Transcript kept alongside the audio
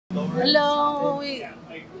Hello, we're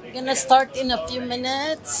gonna start in a few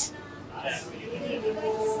minutes.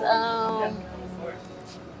 So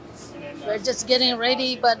we're just getting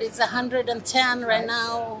ready, but it's 110 right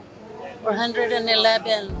now, or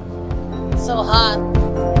 111. So hot.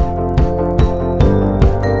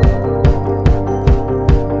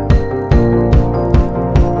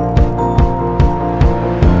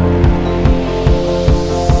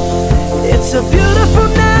 It's a beautiful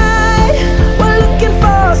night. We're looking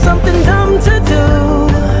for something dumb to do.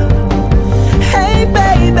 Hey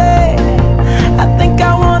baby, I think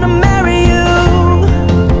I wanna marry you.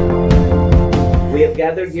 We have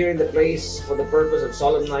gathered here in the place for the purpose of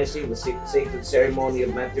solemnizing the sacred ceremony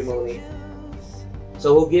of matrimony.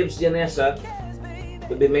 So who gives Janessa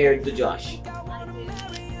to be married to Josh?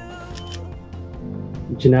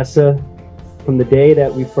 Janessa, from the day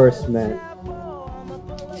that we first met,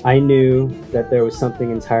 I knew that there was something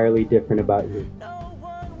entirely different about you.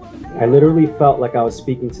 I literally felt like I was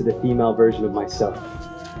speaking to the female version of myself.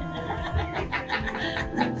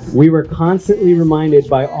 We were constantly reminded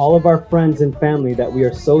by all of our friends and family that we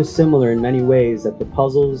are so similar in many ways that the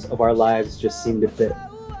puzzles of our lives just seem to fit.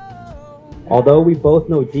 Although we both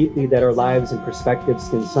know deeply that our lives and perspectives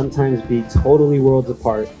can sometimes be totally worlds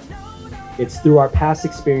apart, it's through our past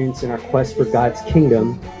experience and our quest for God's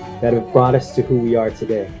kingdom that have brought us to who we are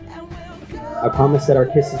today. I promise that our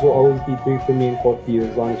kisses will always be 3 for me and 4 for you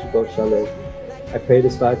as long as we both shall live. I pray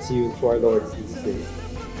this vow to you and to our Lord Jesus' name.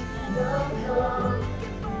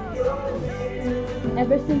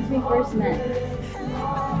 Ever since we first met,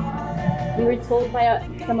 we were told by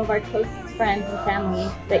some of our closest friends and family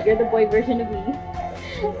that you're the boy version of me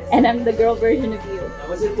and I'm the girl version of you. That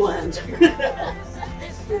wasn't planned.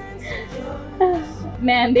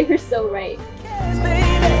 Man, they were so right.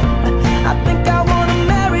 I think I wanna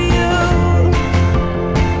marry you.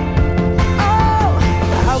 Oh,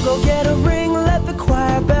 I'll go get a ring, let the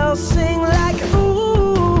choir bells sing like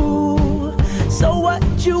ooh. So what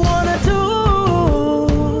you wanna do?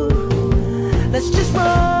 Let's just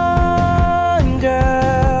run,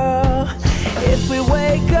 girl. If we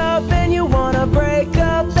wake up and you wanna break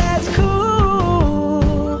up, that's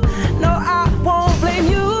cool. No, I won't blame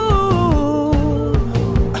you.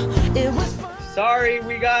 It was Sorry,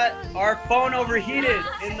 we got our phone overheated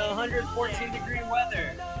in the 114-degree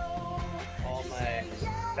weather. All my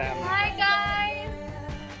family. Hi guys!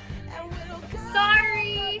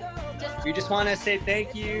 Sorry! We just want to say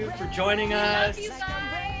thank you for joining us. Love you guys!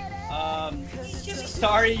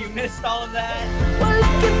 Sorry you missed all of that. we're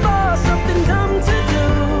looking for something dumb to do.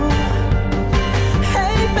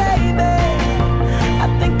 Hey baby, I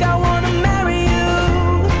think I wanna marry you.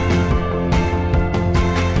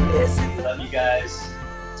 Love you guys.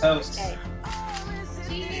 Toast. Okay.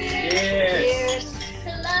 Cheers.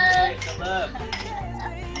 To love! To love.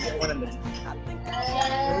 One of them.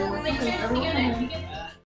 Pictures together.